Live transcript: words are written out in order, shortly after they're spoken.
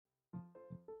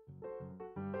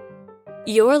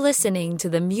You're listening to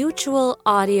the Mutual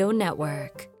Audio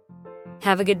Network.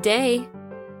 Have a good day.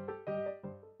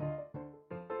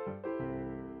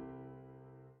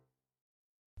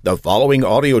 The following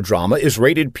audio drama is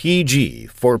rated PG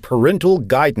for parental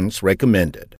guidance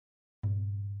recommended.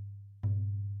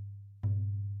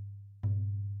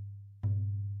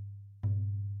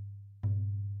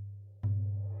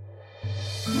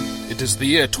 It is the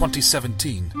year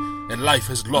 2017, and life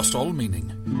has lost all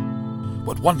meaning.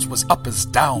 What once was up is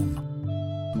down.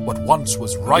 What once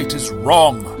was right is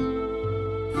wrong.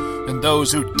 And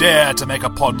those who dare to make a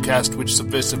podcast which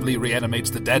subversively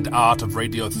reanimates the dead art of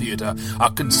radio theatre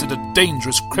are considered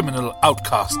dangerous criminal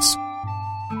outcasts.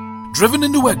 Driven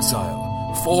into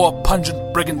exile, 4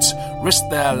 pungent brigands risk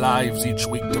their lives each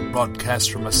week to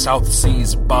broadcast from a South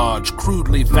Seas barge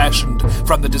crudely fashioned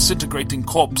from the disintegrating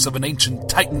corpse of an ancient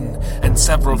titan and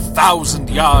several thousand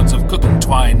yards of cooking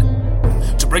twine,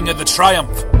 to bring her the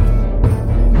triumph,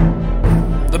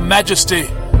 the majesty,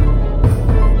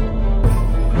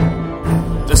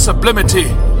 the sublimity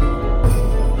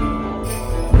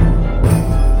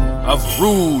of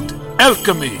rude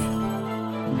alchemy.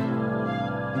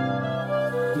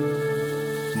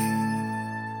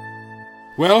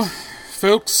 Well,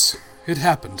 folks, it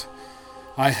happened.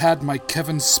 I had my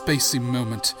Kevin Spacey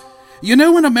moment. You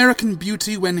know in American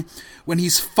Beauty when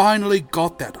he's finally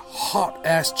got that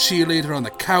hot-ass cheerleader on the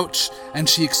couch and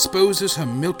she exposes her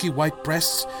milky white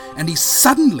breasts and he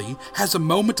suddenly has a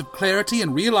moment of clarity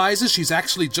and realizes she's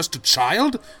actually just a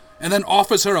child and then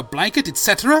offers her a blanket,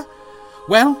 etc.?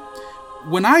 Well,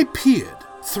 when I peered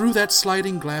through that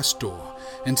sliding glass door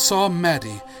and saw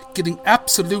Maddie getting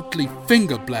absolutely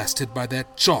finger-blasted by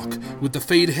that jock with the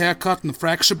fade haircut and the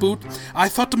fracture boot, I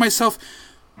thought to myself,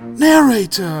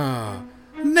 Narrator,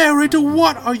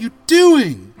 what are you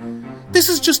doing? This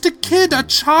is just a kid, a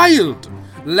child.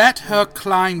 Let her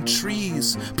climb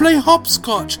trees, play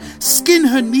hopscotch, skin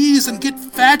her knees, and get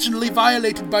vaginally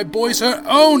violated by boys her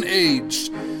own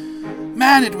age.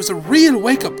 Man, it was a real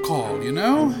wake-up call, you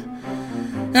know?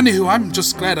 Anywho, I'm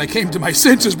just glad I came to my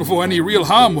senses before any real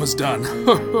harm was done.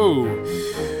 Ho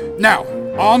ho. Now,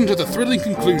 on to the thrilling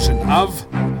conclusion of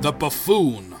The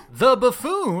Buffoon. The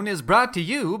Buffoon is brought to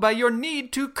you by your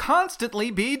need to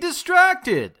constantly be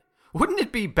distracted. Wouldn't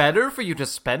it be better for you to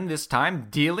spend this time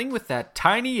dealing with that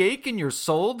tiny ache in your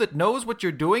soul that knows what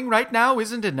you're doing right now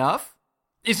isn't enough?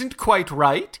 Isn't quite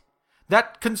right?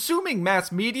 That consuming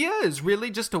mass media is really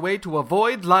just a way to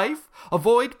avoid life,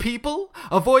 avoid people,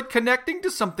 avoid connecting to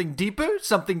something deeper,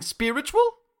 something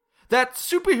spiritual? That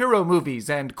superhero movies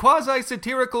and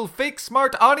quasi-satirical fake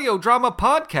smart audio drama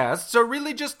podcasts are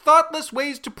really just thoughtless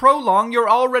ways to prolong your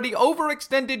already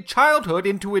overextended childhood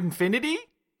into infinity?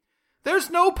 There's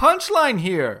no punchline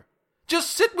here.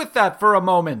 Just sit with that for a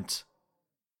moment.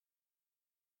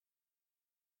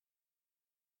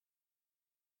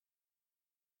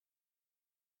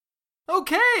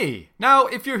 Okay, now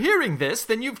if you're hearing this,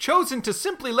 then you've chosen to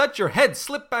simply let your head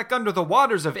slip back under the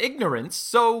waters of ignorance,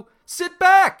 so sit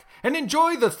back and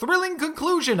enjoy the thrilling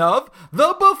conclusion of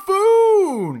The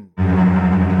Buffoon!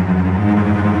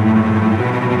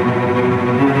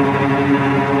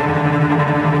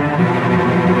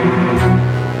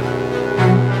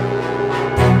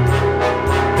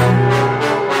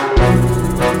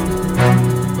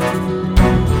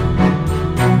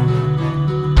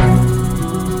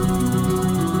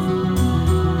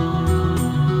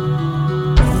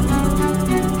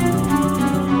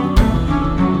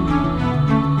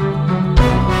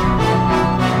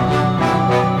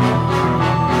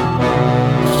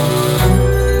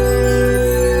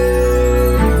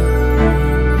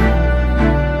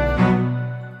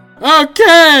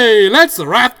 Okay, let's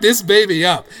wrap this baby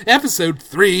up. Episode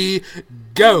 3,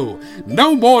 go.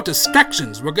 No more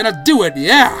distractions. We're gonna do it,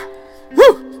 yeah.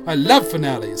 Whew! I love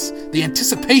finales. The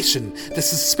anticipation, the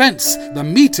suspense, the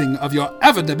meeting of your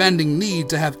ever-demanding need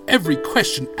to have every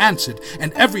question answered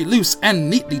and every loose end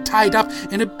neatly tied up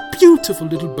in a beautiful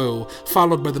little bow,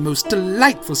 followed by the most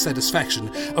delightful satisfaction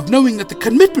of knowing that the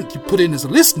commitment you put in as a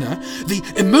listener, the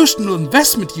emotional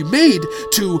investment you made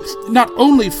to not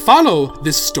only follow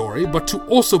this story, but to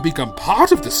also become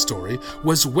part of this story,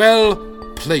 was well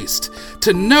placed.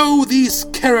 To know these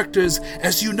characters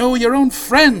as you know your own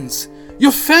friends,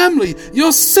 your family,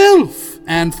 yourself,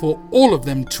 and for all of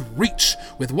them to reach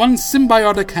with one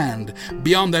symbiotic hand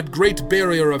beyond that great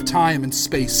barrier of time and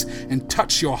space and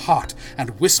touch your heart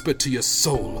and whisper to your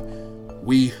soul,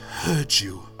 "We heard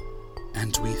you,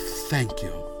 and we thank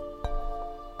you."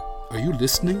 Are you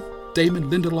listening, Damon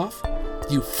Lindelof?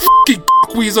 You f***ing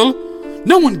weasel!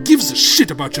 No one gives a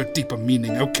shit about your deeper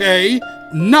meaning, okay?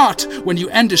 Not when you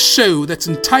end a show that's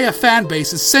entire fan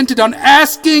base is centered on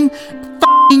asking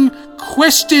f***ing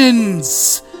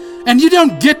questions. And you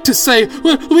don't get to say,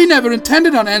 well, we never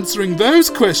intended on answering those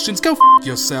questions. Go f***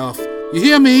 yourself. You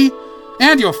hear me?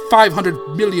 And your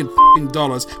 $500 million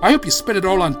dollars. I hope you spend it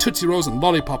all on Tootsie Rolls and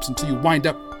lollipops until you wind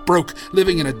up broke,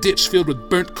 living in a ditch filled with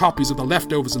burnt copies of The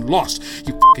Leftovers and Lost,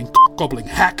 you f***ing gobbling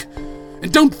hack.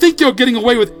 And don't think you're getting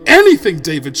away with anything,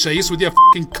 David Chase, with your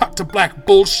f***ing cut to black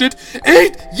bullshit.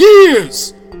 8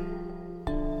 years!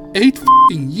 8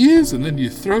 f***ing years, and then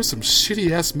you throw some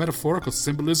shitty-ass metaphorical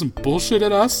symbolism bullshit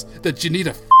at us that you need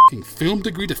a f***ing film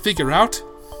degree to figure out?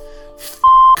 F***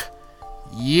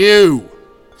 you.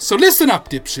 So listen up,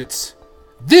 dipshits.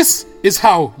 This is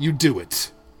how you do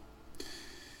it.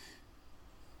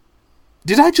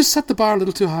 Did I just set the bar a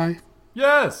little too high?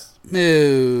 Yes.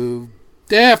 No.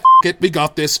 There, f*** it, we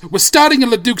got this. We're starting in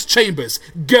Leduc's chambers.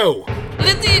 Go.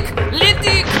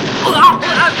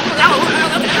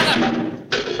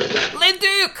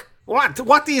 Leduc!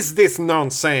 What is this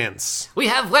nonsense? We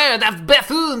have word of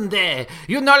Buffoon.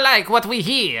 You know like what we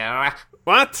hear.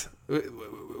 What?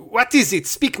 What is it?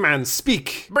 Speak, man,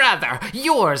 speak. Brother,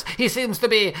 yours, he seems to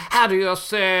be, how do you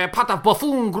say, part of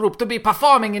Buffoon group to be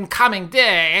performing in coming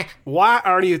day. Why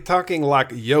are you talking like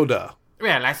Yoda?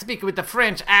 Well, I speak with a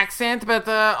French accent, but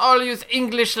all use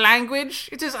English language.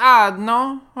 It is odd,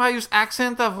 no? Why use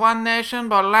accent of one nation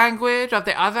but language of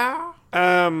the other?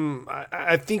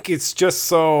 I think it's just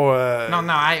so, No,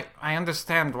 I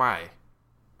understand why.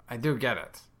 I do get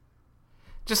it.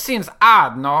 Just seems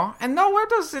odd, no? And nowhere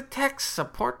does the text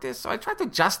support this, so I try to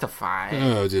justify.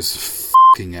 Oh, these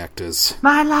f***ing actors.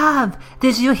 My love,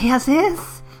 did you hear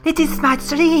this? It is my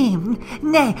dream,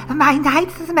 nay, my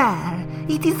nightmare.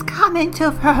 It is coming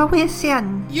to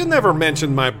fruition. You never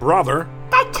mentioned my brother.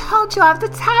 I told you of the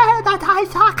tale that I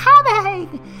saw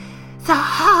coming. The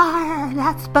horror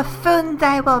that Buffoon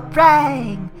Day will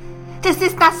bring. Does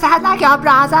this not sound like your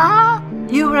brother?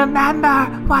 You remember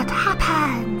what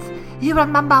happened. You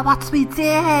remember what we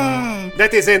did.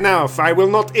 That is enough. I will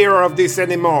not hear of this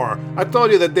anymore. I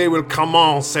told you that they will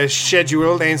commence as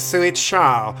scheduled, and so it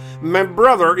shall. My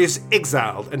brother is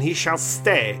exiled, and he shall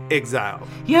stay exiled.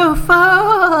 You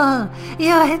fool!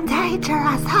 You endanger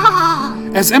us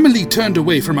all. As Emily turned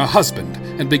away from her husband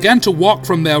and began to walk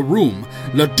from their room,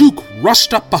 Leduc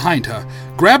rushed up behind her,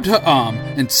 grabbed her arm,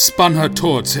 and spun her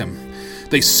towards him.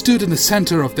 They stood in the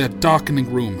center of their darkening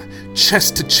room,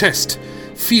 chest to chest,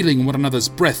 feeling one another's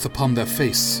breath upon their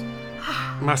face.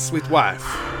 My sweet wife,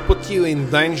 put you in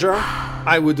danger?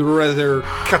 I would rather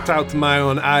cut out my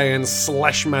own eye and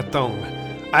slash my tongue.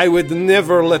 I would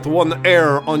never let one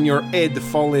hair on your head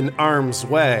fall in harm's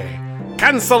way.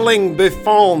 Canceling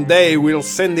Buffoon Day will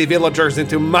send the villagers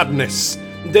into madness.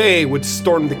 They would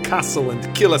storm the castle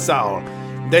and kill us all.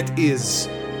 That is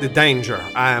the danger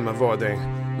I am avoiding.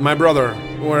 My brother,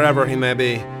 wherever he may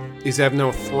be, is of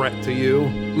no threat to you.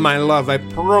 My love, I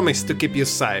promise to keep you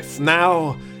safe,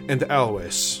 now and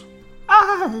always.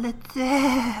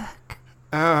 Leduc.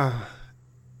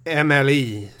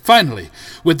 Emily. Finally,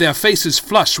 with their faces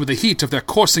flushed with the heat of their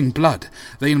coursing blood,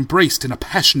 they embraced in a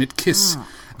passionate kiss,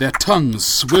 their tongues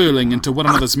swirling into one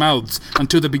another's mouths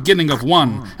until the beginning of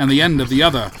one and the end of the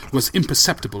other was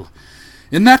imperceptible.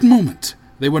 In that moment,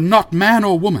 they were not man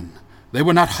or woman. They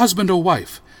were not husband or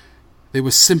wife. They were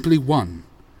simply one.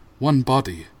 One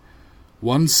body,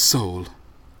 one soul,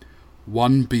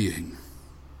 one being.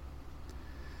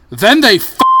 Then they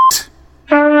f***ed!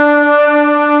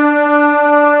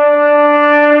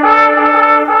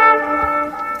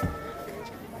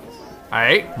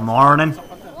 Hey, Morning.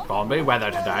 gonna be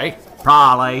weather today.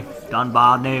 Probably. Done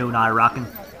by noon, I reckon.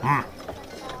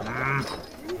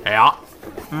 Yeah.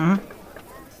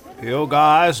 You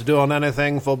guys doing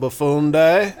anything for Buffoon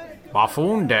Day?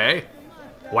 Buffoon Day?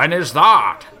 When is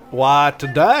that? Why,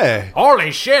 today.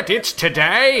 Holy shit, it's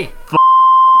today?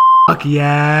 Fuck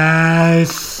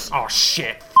yes. Oh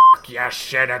shit, fuck yes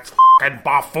shit, it's fucking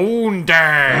Buffoon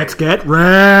Day! Let's get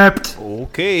ripped.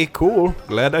 Okay, cool.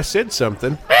 Glad I said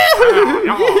something.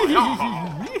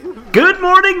 Good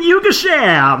morning,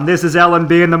 Yugasham. This is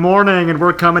LNB in the morning, and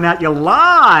we're coming at you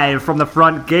live from the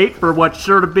front gate for what's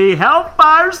sure to be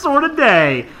hellfire sort of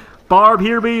day. Barb,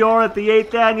 here we are at the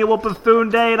 8th Annual Buffoon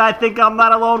Day, and I think I'm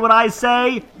not alone when I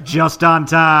say, just on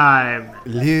time.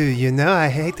 Lou, you know I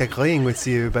hate agreeing with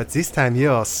you, but this time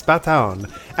you're spot on.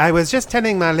 I was just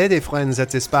telling my lady friends at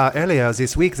the spa earlier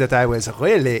this week that I was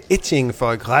really itching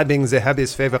for grabbing the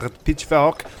hubby's favorite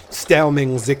pitchfork,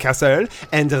 storming the castle,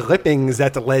 and ripping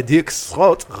that Leduc's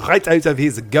throat right out of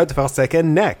his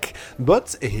godforsaken neck.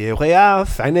 But here we are,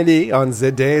 finally, on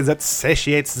the day that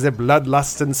satiates the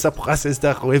bloodlust and suppresses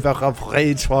the river of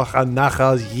rage for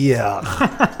another year.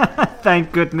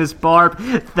 Thank goodness, Barb.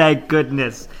 Thank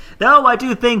goodness. Though I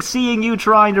do think seeing you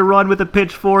trying to run with a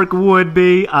pitchfork would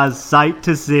be a sight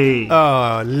to see.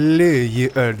 Oh, Lou, you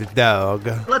old dog.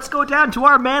 Let's go down to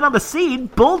our man on the scene,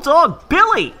 Bulldog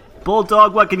Billy.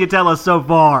 Bulldog, what can you tell us so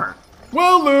far?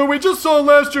 Well, Lou, we just saw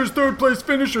last year's third-place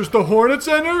finishers, the Hornet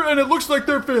Center, and it looks like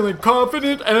they're feeling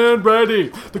confident and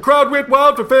ready. The crowd went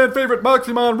wild for fan-favorite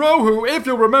Moxie Monroe, who, if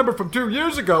you'll remember from 2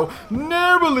 years ago,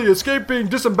 narrowly escaped being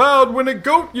disemboweled when a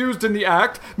goat used in the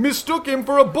act mistook him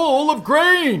for a bowl of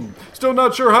grain. Still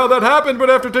not sure how that happened, but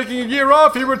after taking a year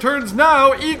off, he returns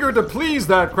now, eager to please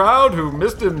that crowd who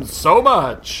missed him so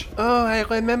much. Oh, I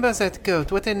remember that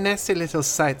goat. What a nasty little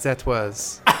sight that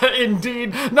was.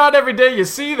 Indeed, not every day you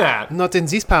see that. Not in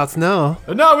these parts, no.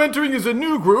 And now entering is a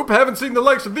new group, haven't seen the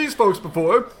likes of these folks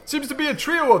before. Seems to be a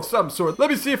trio of some sort.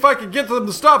 Let me see if I can get them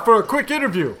to stop for a quick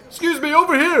interview. Excuse me,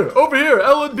 over here,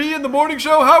 L&B in the morning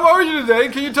show. How are you today?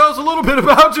 Can you tell us a little bit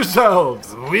about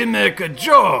yourselves? We make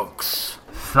jokes.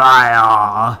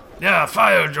 Fire. Yeah,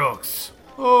 fire jokes.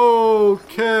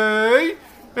 Okay.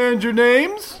 And your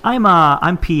names?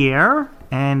 I'm Pierre,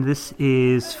 and this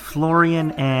is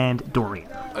Florian and Dorian.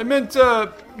 I meant,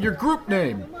 your group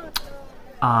name.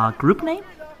 Group name?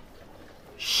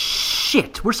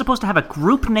 Shit, we're supposed to have a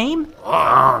group name?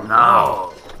 Oh,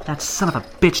 no. That son of a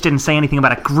bitch didn't say anything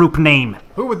about a group name.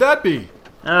 Who would that be?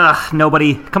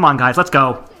 Nobody. Come on, guys, let's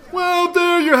go. Well,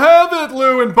 there you have it,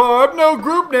 Lou and Barb. No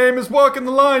group name is walking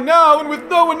the line now, and with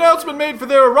no announcement made for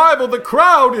their arrival, the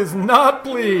crowd is not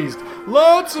pleased.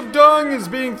 Lots of dung is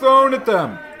being thrown at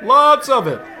them. Lots of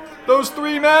it. Those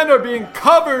 3 men are being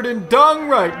covered in dung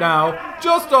right now.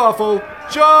 Just awful.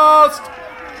 Just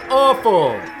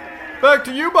awful. Back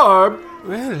to you, Barb.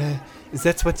 Well,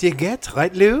 that's what you get,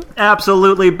 right, Lou?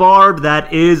 Absolutely, Barb.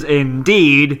 That is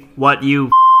indeed what you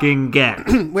f***ing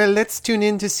get. Well, let's tune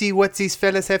in to see what these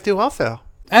fellas have to offer.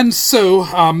 And so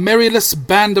our merryless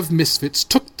band of misfits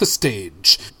took the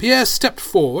stage. Pierre stepped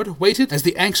forward, waited as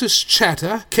the anxious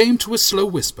chatter came to a slow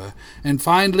whisper, and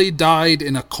finally died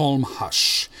in a calm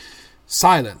hush.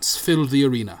 Silence filled the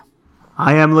arena.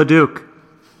 I am Leduc.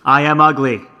 I am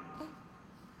ugly.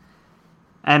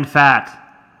 And fat.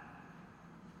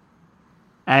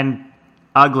 And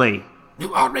ugly.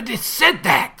 You already said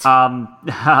that.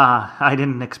 I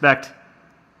didn't expect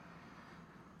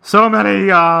so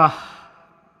many,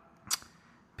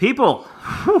 people.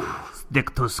 Whew.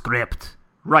 Stick to script.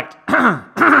 Right.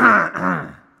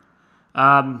 I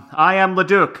am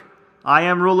Leduc. I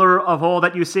am ruler of all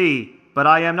that you see, but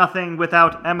I am nothing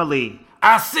without Emily.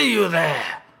 I see you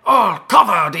there, all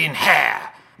covered in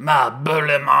hair, my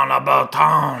burly man about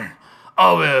town,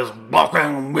 always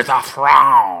walking with a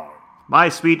frown. My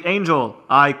sweet angel,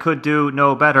 I could do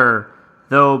no better,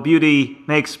 though beauty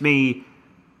makes me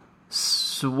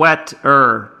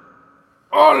sweater.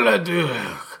 Oh,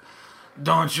 Leduc,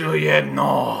 don't you yet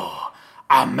know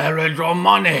I married your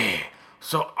money,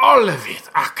 so all of it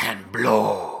I can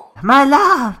blow. My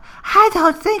love, I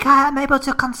don't think I am able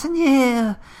to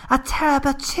continue. A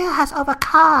terrible chill has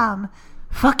overcome.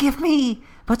 Forgive me,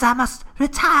 but I must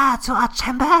retire to our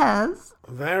chambers.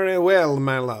 Very well,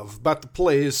 my love, but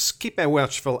please keep a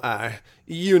watchful eye.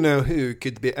 You know who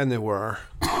could be anywhere.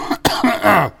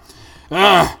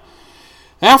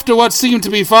 After what seemed to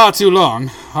be far too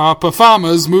long, our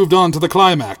performers moved on to the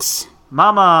climax.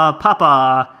 Mama,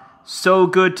 Papa, so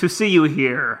good to see you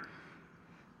here.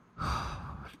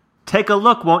 Take a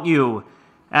look, won't you,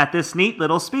 at this neat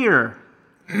little spear.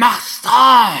 My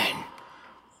son,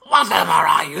 whatever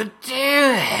are you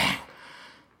doing?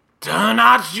 Do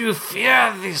not you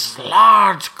fear these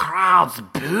large crowds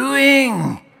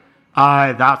booing?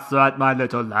 Aye, that's right, my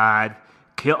little lad.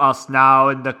 Kill us now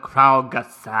and the crowd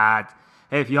gets sad.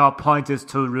 If your point is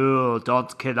to rule,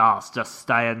 don't kill us, just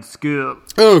stay in school.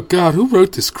 Oh God, who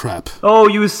wrote this crap? Oh,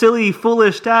 you silly,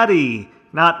 foolish daddy.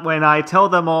 Not when I tell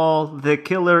them all the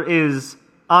killer is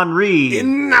Henri.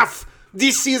 Enough!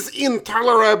 This is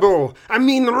intolerable. I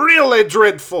mean, really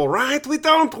dreadful, right? We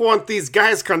don't want these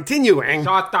guys continuing.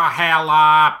 Shut the hell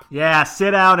up. Yeah,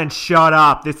 sit down and shut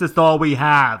up. This is all we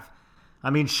have. I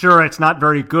mean, sure, it's not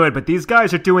very good, but these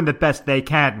guys are doing the best they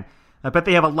can. I bet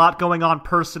they have a lot going on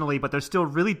personally, but they're still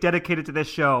really dedicated to this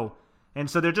show. And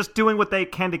so they're just doing what they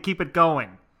can to keep it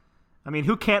going. I mean,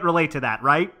 who can't relate to that,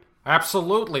 right?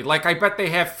 Absolutely. Like, I bet they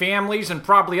have families and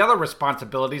probably other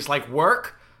responsibilities like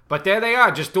work. But there they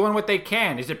are, just doing what they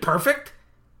can. Is it perfect?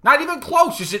 Not even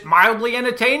close. Is it mildly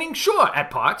entertaining? Sure,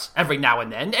 at parts, every now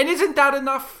and then. And isn't that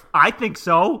enough? I think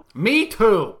so. Me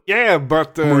too. Yeah,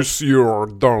 but... Monsieur,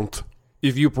 don't.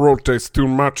 If you protest too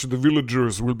much, the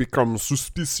villagers will become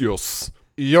suspicious.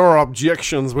 Your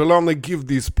objections will only give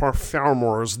these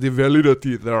performers the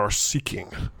validity they are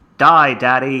seeking. Die,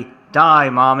 Daddy. Die,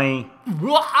 Mommy.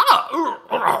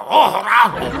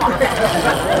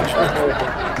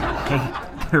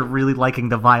 They're really liking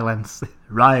the violence.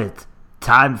 Right.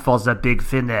 Time for the big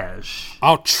finish.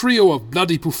 Our trio of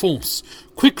bloody bouffons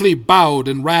quickly bowed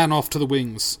and ran off to the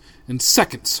wings. In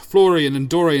seconds, Florian and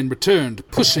Dorian returned,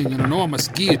 pushing an enormous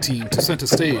guillotine to center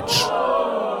stage.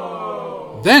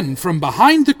 Then, from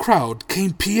behind the crowd,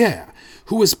 came Pierre,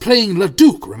 who was playing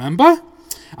Leduc, remember?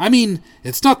 I mean,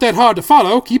 it's not that hard to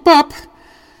follow, keep up.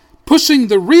 Pushing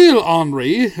the real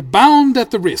Henri, bound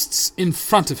at the wrists, in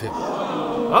front of him.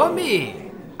 Oh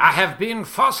me! I have been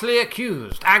falsely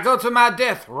accused. I go to my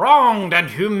death, wronged and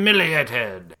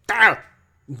humiliated.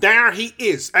 There he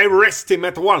is. Arrest him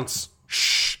at once.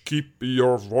 Shh, keep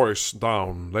your voice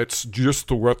down. That's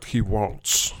just what he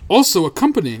wants. Also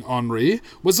accompanying Henri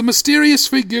was a mysterious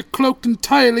figure cloaked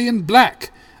entirely in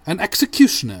black, an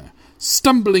executioner,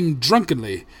 stumbling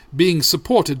drunkenly, being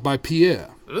supported by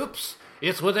Pierre. Oops.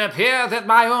 It would appear that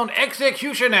my own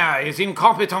executioner is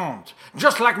incompetent,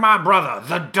 just like my brother,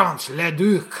 the Danse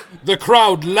Leduc. The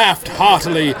crowd laughed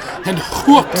heartily and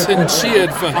whooped and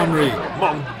cheered for Henri.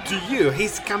 Mon Dieu,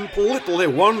 he's completely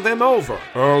won them over.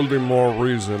 All the more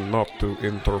reason not to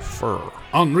interfere.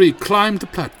 Henri climbed the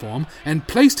platform and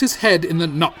placed his head in the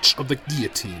notch of the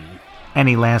guillotine.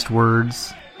 Any last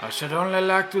words? I should only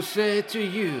like to say to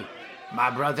you, my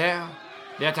brother,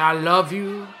 that I love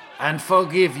you and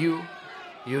forgive you.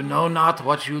 You know not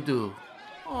what you do.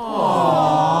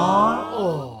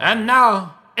 Aww. And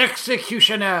now,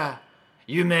 executioner,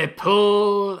 you may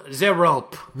pull the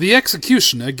rope. The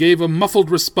executioner gave a muffled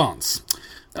response,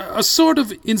 a sort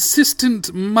of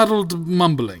insistent, muddled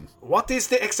mumbling. What is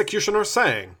the executioner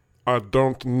saying? I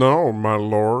don't know, my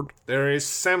lord. There is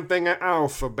something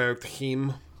off about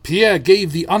him. Pierre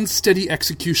gave the unsteady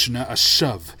executioner a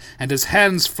shove, and his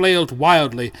hands flailed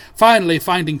wildly, finally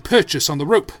finding purchase on the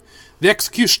rope. The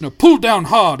executioner pulled down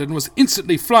hard and was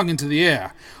instantly flung into the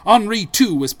air. Henri,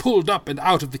 too, was pulled up and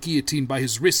out of the guillotine by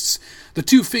his wrists. The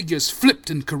two figures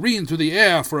flipped and careened through the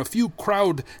air for a few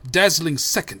crowd-dazzling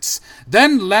seconds,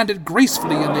 then landed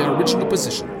gracefully in their original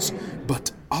positions.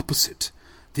 But opposite,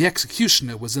 the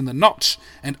executioner was in the notch,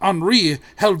 and Henri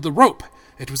held the rope.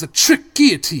 It was a trick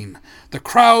guillotine. The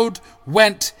crowd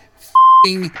went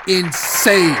f***ing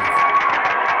insane.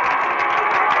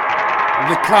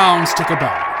 The clowns took a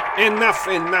bow. Enough.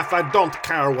 I don't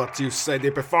care what you say. The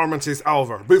performance is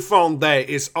over. Buffon Day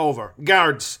is over.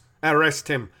 Guards, arrest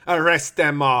him. Arrest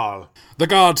them all. The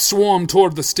guards swarmed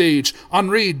toward the stage.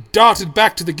 Henri darted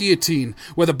back to the guillotine,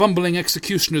 where the bumbling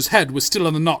executioner's head was still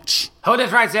in the notch. Hold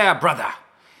it right there, brother.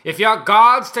 If your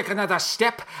guards take another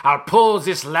step, I'll pull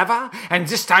this lever, and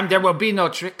this time there will be no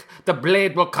trick. The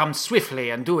blade will come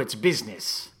swiftly and do its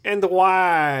business. And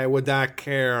why would I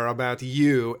care about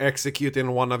you executing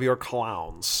one of your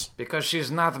clowns? Because she's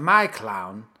not my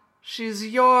clown. She's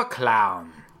your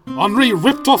clown. Henri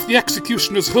ripped off the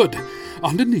executioner's hood.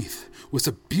 Underneath was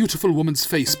a beautiful woman's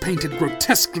face painted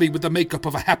grotesquely with the makeup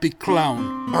of a happy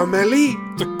clown.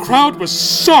 Amélie! The crowd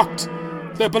was shocked.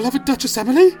 Their beloved Duchess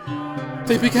Amélie?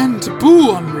 They began to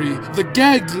boo Henri. The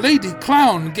gagged lady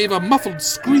clown gave a muffled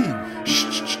scream.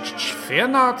 Shh. Fear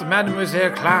not,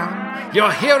 Mademoiselle Clown.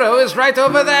 Your hero is right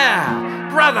over there.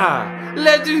 Brother,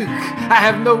 Leduc, I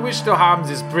have no wish to harm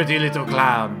this pretty little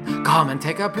clown. Come and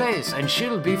take her place, and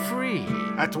she'll be free.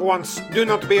 At once. Do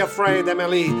not be afraid,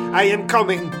 Amélie. I am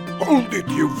coming. Hold it,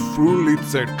 you fool.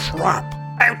 It's a trap.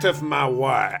 Out of my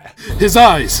way. His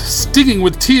eyes stinging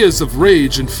with tears of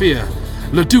rage and fear,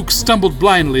 Leduc stumbled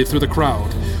blindly through the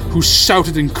crowd, who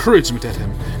shouted encouragement at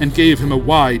him and gave him a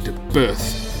wide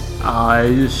berth. Are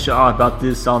you sure about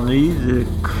this, Henri? The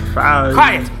crowd...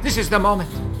 Quiet! This is the moment.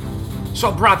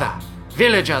 So, brother,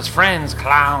 villagers, friends,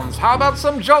 clowns, how about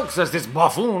some jokes as this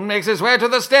buffoon makes his way to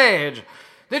the stage?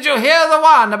 Did you hear the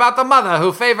one about the mother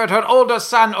who favored her older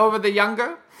son over the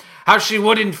younger? How she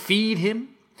wouldn't feed him?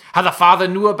 How the father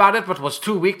knew about it but was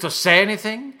too weak to say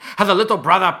anything? How the little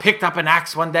brother picked up an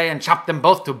axe one day and chopped them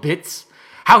both to bits?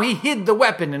 How he hid the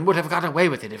weapon and would have got away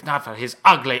with it if not for his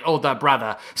ugly older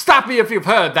brother. Stop me if you've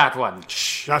heard that one.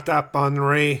 Shut up,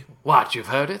 Henri. What, you've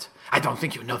heard it? I don't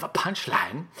think you know the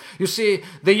punchline. You see,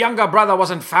 the younger brother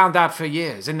wasn't found out for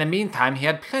years. In the meantime, he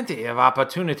had plenty of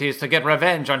opportunities to get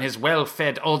revenge on his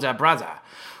well-fed older brother.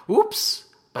 Oops.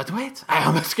 But wait, I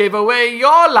almost gave away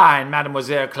your line,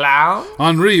 Mademoiselle Clown.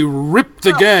 Henri ripped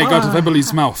the gag out of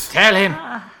Emily's mouth. Tell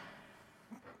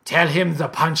him the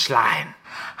punchline.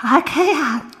 I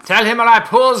can't. Tell him or I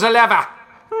pull the lever.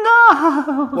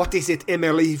 No. What is it,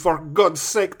 Emily? For God's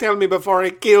sake, tell me before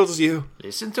he kills you.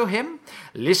 Listen to him.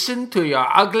 Listen to your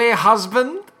ugly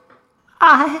husband.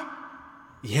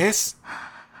 Yes?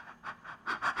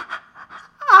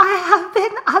 I have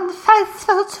been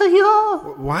unfaithful to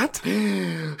you. What?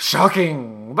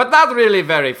 Shocking, but not really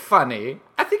very funny.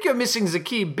 I think you're missing the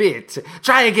key bit.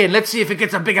 Try again. Let's see if it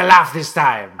gets a bigger laugh this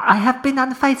time. I have been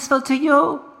unfaithful to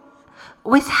you.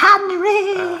 With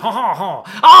Henry.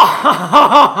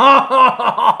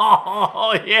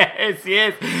 Yes.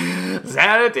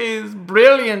 There it is.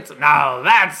 Brilliant. Now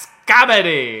that's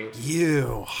comedy.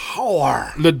 You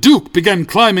whore. Leduc began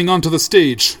climbing onto the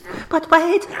stage. But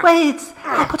wait.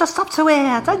 I put a stop to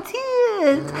it. I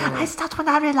did. I stopped when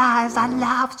I realized I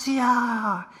loved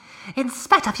you. In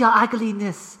spite of your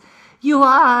ugliness, you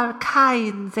are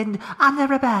kind and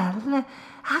honorable.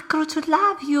 I grew to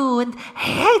love you and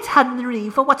hate Henry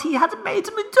for what he had made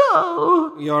me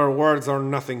do. Your words are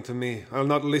nothing to me. I'll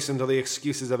not listen to the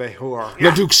excuses of a whore.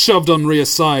 Leduc shoved Henri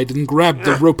aside and grabbed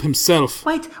the rope himself.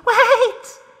 Wait.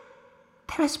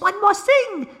 There is one more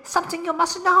thing. Something you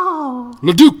must know.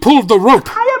 Leduc pulled the rope.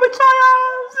 I am a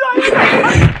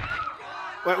child.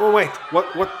 Wait.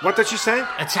 What did she say?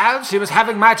 A child? She was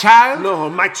having my child? No,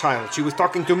 my child. She was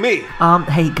talking to me.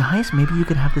 Hey guys, maybe you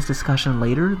could have this discussion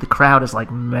later. The crowd is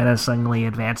menacingly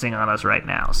advancing on us right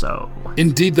now, so...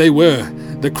 Indeed they were.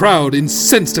 The crowd,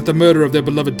 incensed at the murder of their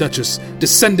beloved Duchess,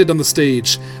 descended on the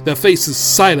stage, their faces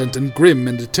silent and grim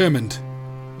and determined.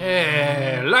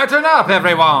 Hey, lighten up,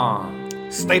 everyone.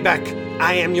 Stay back.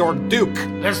 I am your Duke.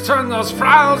 Let's turn those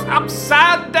frowns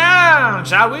upside down,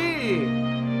 shall we?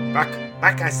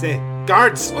 Back, I say.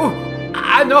 Guards! Oh,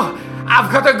 I know.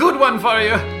 I've got a good one for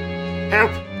you.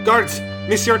 Help! Guards!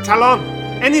 Monsieur Talon!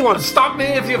 Anyone! Stop me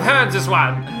if you've heard this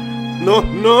one.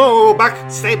 No,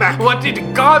 back! Stay back! What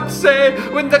did God say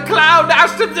when the clown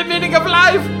asked him the meaning of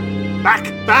life? Back!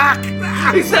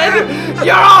 He said,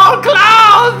 "You're all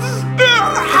clowns!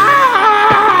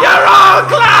 You're all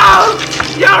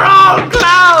clowns! You're all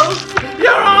clowns!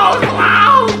 You're all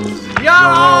clowns! You're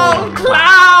all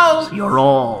clowns! You're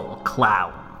all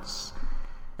clowns."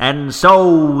 And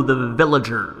so the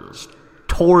villagers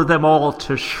tore them all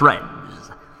to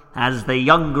shreds as the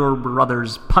younger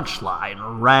brother's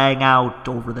punchline rang out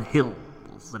over the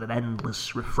hills in an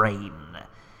endless refrain.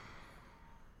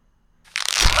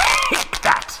 Take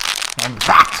that, and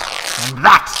that, and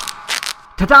that.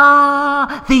 Ta-da!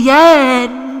 The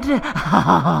end!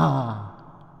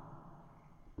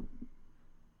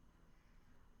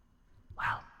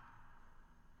 Well,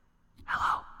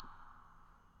 hello.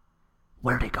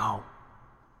 Where'd he go?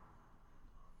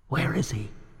 Where is he?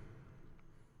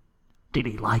 Did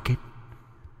he like it?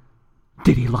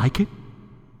 Did he like it?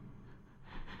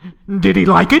 Did he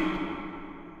like it?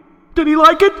 Did he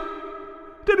like it?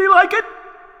 Did he like it?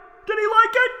 Did he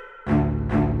like it?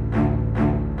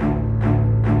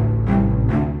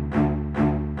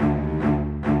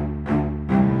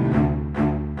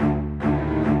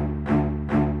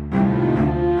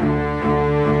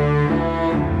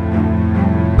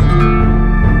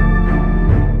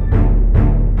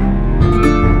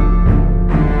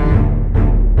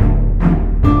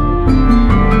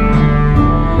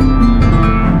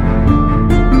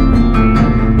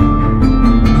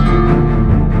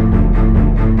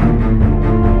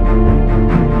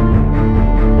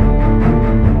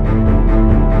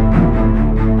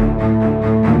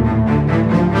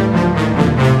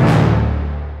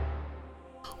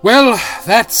 Well,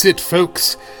 that's it,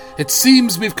 folks. It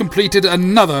seems we've completed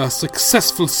another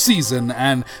successful season,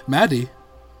 and Maddie?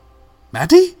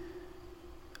 Maddie,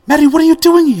 what are you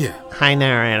doing here? Hi,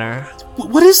 narrator.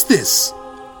 What is this?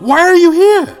 Why are you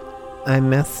here? I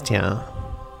missed you.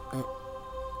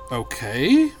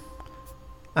 Okay.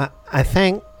 I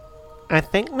think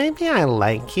maybe I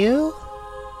like you.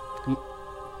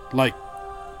 Like?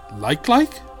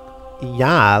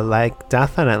 Yeah,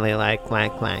 definitely like.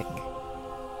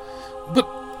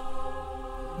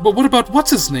 But what about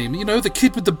what's his name? You know, the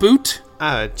kid with the boot?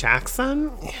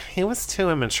 Jackson? He was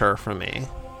too immature for me.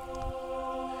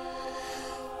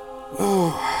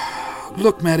 Oh,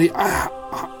 look, Maddie,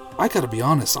 I gotta be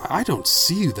honest, I don't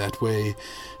see you that way.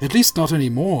 At least not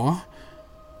anymore.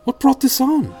 What brought this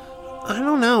on? I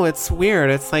don't know, it's weird.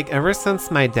 It's like ever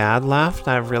since my dad left,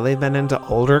 I've really been into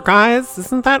older guys.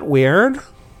 Isn't that weird?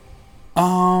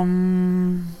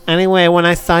 Anyway, when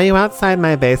I saw you outside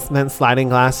my basement sliding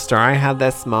glass door, I had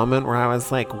this moment where I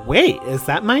was like, wait, is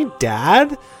that my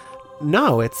dad?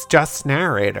 No, it's just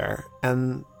narrator.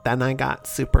 And then I got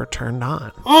super turned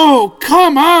on. Oh,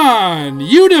 come on!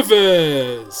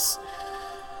 Universe!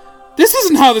 This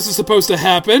isn't how this is supposed to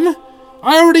happen!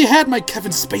 I already had my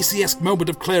Kevin Spacey-esque moment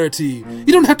of clarity.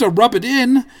 You don't have to rub it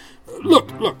in.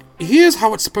 Look, here's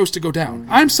how it's supposed to go down.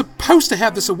 I'm supposed to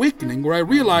have this awakening where I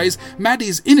realize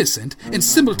Maddie's innocent, and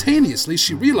simultaneously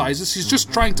she realizes she's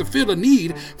just trying to fill a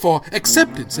need for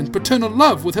acceptance and paternal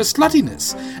love with her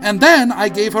sluttiness. And then I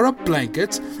gave her a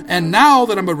blanket, and now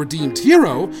that I'm a redeemed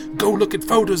hero, go look at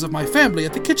photos of my family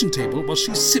at the kitchen table while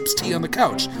she sips tea on the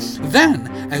couch. Then,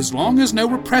 as long as no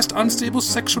repressed, unstable,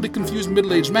 sexually confused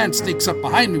middle-aged man sneaks up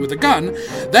behind me with a gun,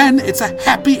 then it's a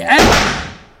happy end.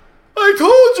 I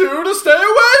told you to stay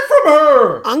away from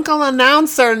her! Uncle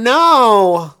Announcer,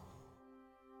 no!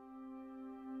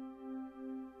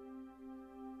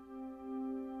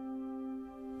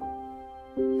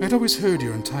 I'd always heard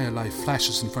your entire life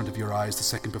flashes in front of your eyes the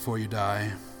second before you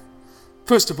die.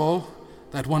 First of all,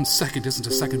 that 1 second isn't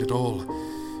a second at all.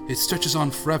 It stretches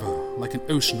on forever, like an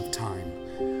ocean of time.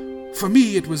 For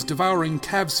me, it was devouring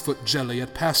calf's foot jelly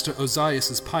at Pastor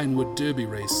Ozias's Pinewood Derby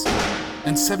race,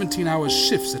 and 17-hour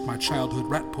shifts at my childhood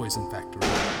rat poison factory,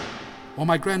 or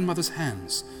my grandmother's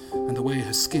hands, and the way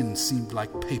her skin seemed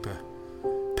like paper.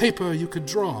 Paper you could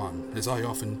draw on, as I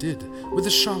often did, with a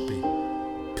Sharpie.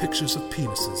 Pictures of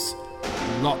penises.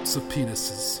 Lots of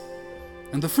penises.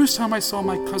 And the first time I saw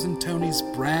my cousin Tony's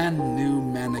brand new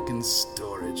mannequin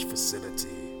storage facility,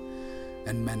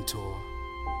 and mentor,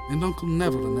 and Uncle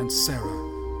Neville, and Aunt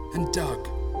Sarah, and Doug,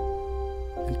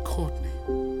 and Courtney.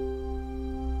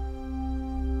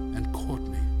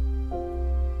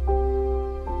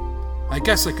 I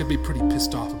guess I could be pretty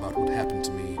pissed off about what happened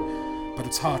to me, but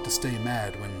it's hard to stay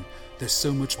mad when there's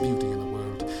so much beauty in the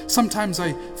world. Sometimes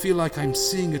I feel like I'm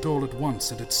seeing it all at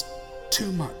once, and it's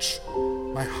too much.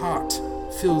 My heart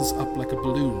fills up like a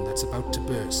balloon that's about to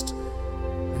burst.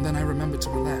 And then I remember to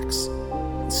relax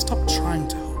and stop trying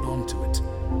to hold on to it.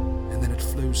 And then it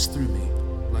flows through me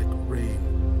like rain.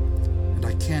 And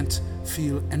I can't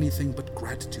feel anything but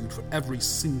gratitude for every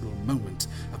single moment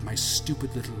of my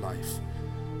stupid little life.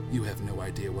 You have no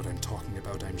idea what I'm talking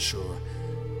about, I'm sure.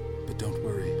 But don't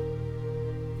worry.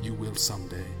 You will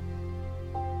someday.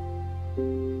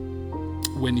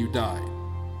 When you die,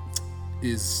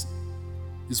 is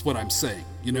what I'm saying.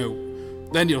 You know,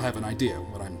 then you'll have an idea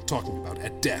what I'm talking about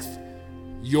at death.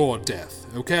 Your death,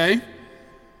 okay?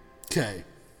 Okay.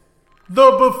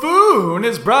 The Buffoon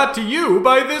is brought to you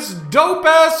by this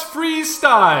dope-ass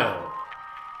freestyle.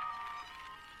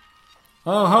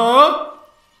 Uh-huh.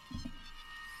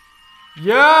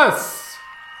 Yes!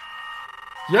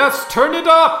 Yes, turn it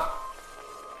up!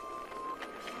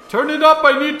 Turn it up,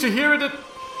 I need to hear it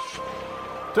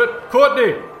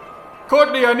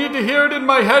Courtney, I need to hear it in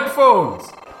my headphones.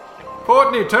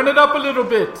 Courtney, turn it up a little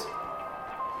bit.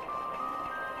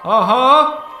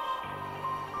 Uh-huh.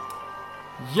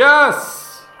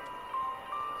 Yes!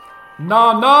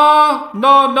 Na.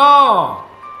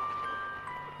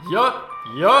 Yup.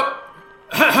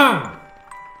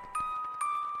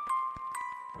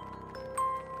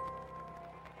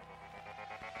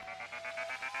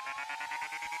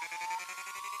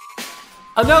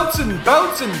 Announcing,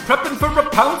 bouncing, prepping for a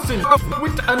pouncing.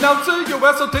 With announcer, your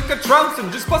ass will take a trouncing.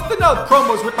 Just busting out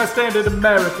promos with my standard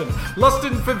American.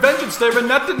 Lusting for vengeance, staring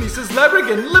at the nieces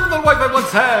Larrigan. Living the life I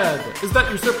once had. Is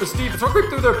that usurper Steve? So creep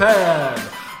through their pad.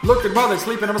 Looking while they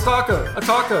sleep, and I'm a stalker, a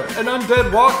talker, an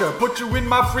undead walker. Put you in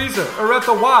my freezer, or at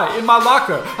the Y, in my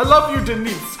locker. I love you,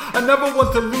 Denise. I never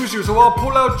want to lose you, so I'll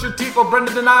pull out your teeth while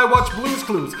Brendan and I watch Blue's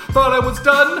Clues. Thought I was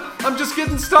done? I'm just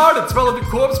getting started. Smell of the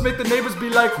corpse make the neighbors be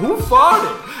like, who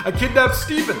farted? I kidnapped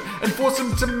Steven and force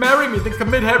him to marry me, then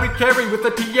commit Harry Carey with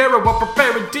a tiara while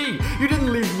preparing tea. You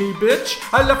didn't leave me, bitch.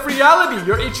 I left reality.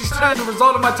 Your HE stand the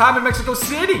result of my time in Mexico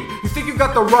City. You think you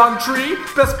got the wrong tree?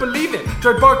 Best believe it.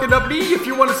 Try barking up me if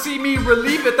you want to see me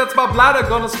relieve it. That's my bladder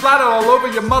gonna splatter all over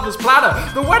your mother's platter.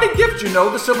 The wedding gift, you know,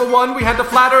 the silver one we had to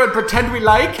flatter and pretend we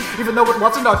like, even though it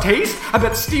wasn't our taste. I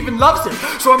bet Steven loves it.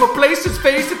 So I'ma place his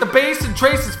face at the base and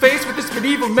trace his face with this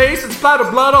medieval mace and splatter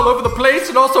blood all over the place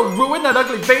and also ruin that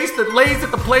ugly vase that lays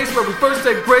at the place where we first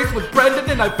said grace with Brendan,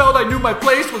 and I felt I knew my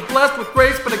place was blessed with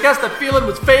grace, but I guess that feeling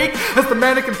was fake as the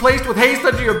mannequin placed with haste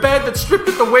under your bed that's stripped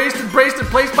at the waist and braced and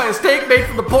placed by a stake made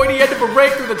from the pointy end of a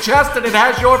rake through the chest, and it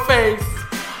has your face.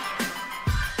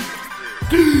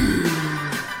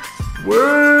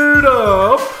 Word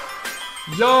up.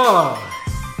 Yeah.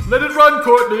 Let it run,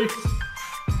 Courtney.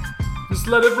 Just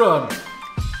let it run.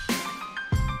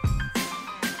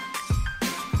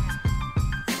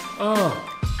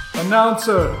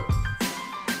 Announcer.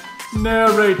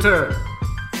 Narrator.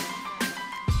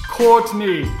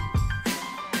 Courtney.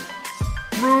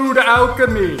 Rude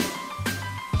Alchemy.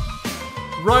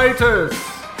 Writers.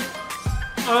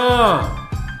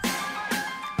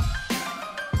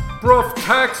 Bruff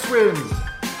Taxwind.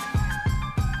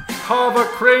 Carver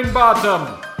Crane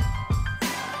Bottom.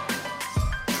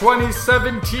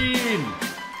 2017.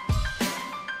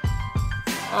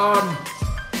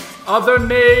 Other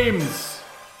names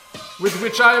with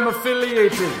which I am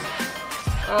affiliated.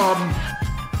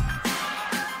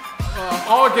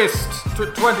 August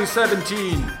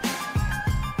 2017.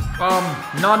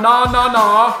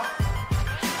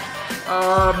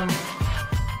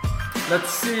 Let's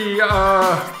see,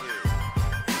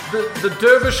 the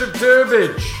Dervish of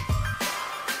Durbage.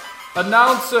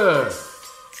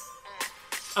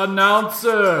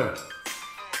 Announcer.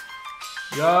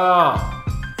 Yeah.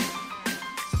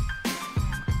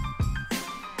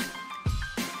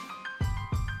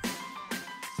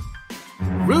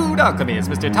 Rude Alchemy is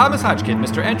Mr. Thomas Hodgkin,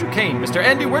 Mr. Andrew Kane, Mr.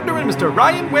 Andy Wertner, and Mr.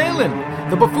 Ryan Whalen.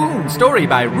 The Buffoon, story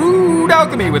by Rude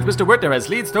Alchemy with Mr. Wertner as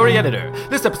lead story editor.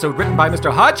 This episode written by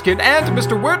Mr. Hodgkin and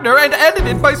Mr. Wertner and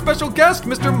edited by special guest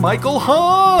Mr. Michael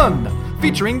Hahn.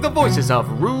 Featuring the voices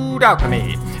of Rude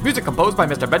Alchemy. Music composed by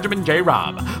Mr. Benjamin J.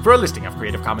 Robb. For a listing of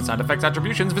Creative Commons sound effects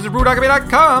attributions, visit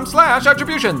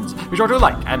rudealchemy.com/attributions. Be sure to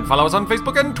like and follow us on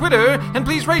Facebook and Twitter, and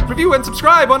please rate, review, and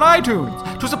subscribe on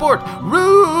iTunes. To support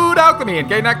Rude Alchemy and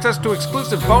gain access to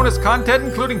exclusive bonus content,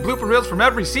 including blooper reels from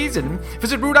every season,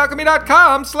 visit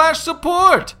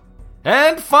rudealchemy.com/support.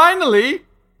 And finally,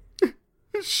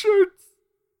 his shirts.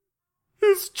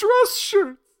 His dress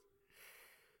shirts.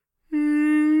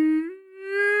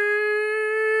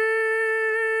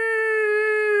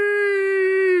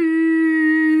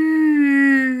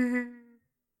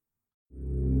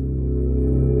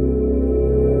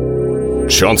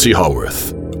 Chauncey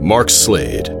Haworth, Mark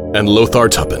Slade, and Lothar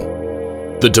Tuppen,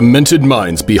 the demented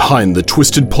minds behind the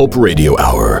Twisted Pulp Radio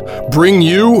Hour, bring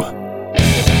you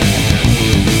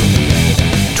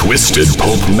Twisted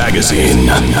Pulp Magazine.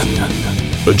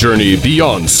 A journey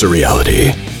beyond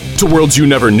surreality to worlds you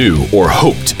never knew or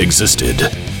hoped existed.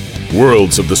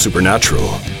 Worlds of the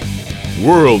supernatural.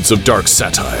 Worlds of dark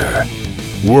satire.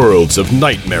 Worlds of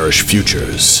nightmarish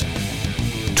futures.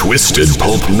 Twisted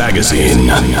Pulp Magazine.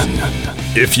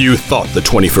 If you thought the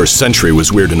 21st century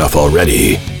was weird enough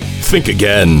already, think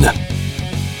again.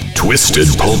 Twisted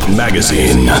Pulp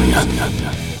Magazine.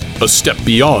 A step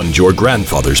beyond your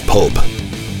grandfather's pulp.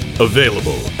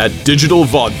 Available at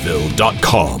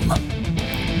digitalvaudeville.com.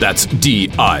 That's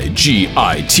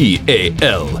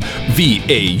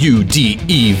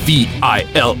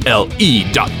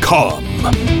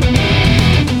DIGITALVAUDEVILLE.com.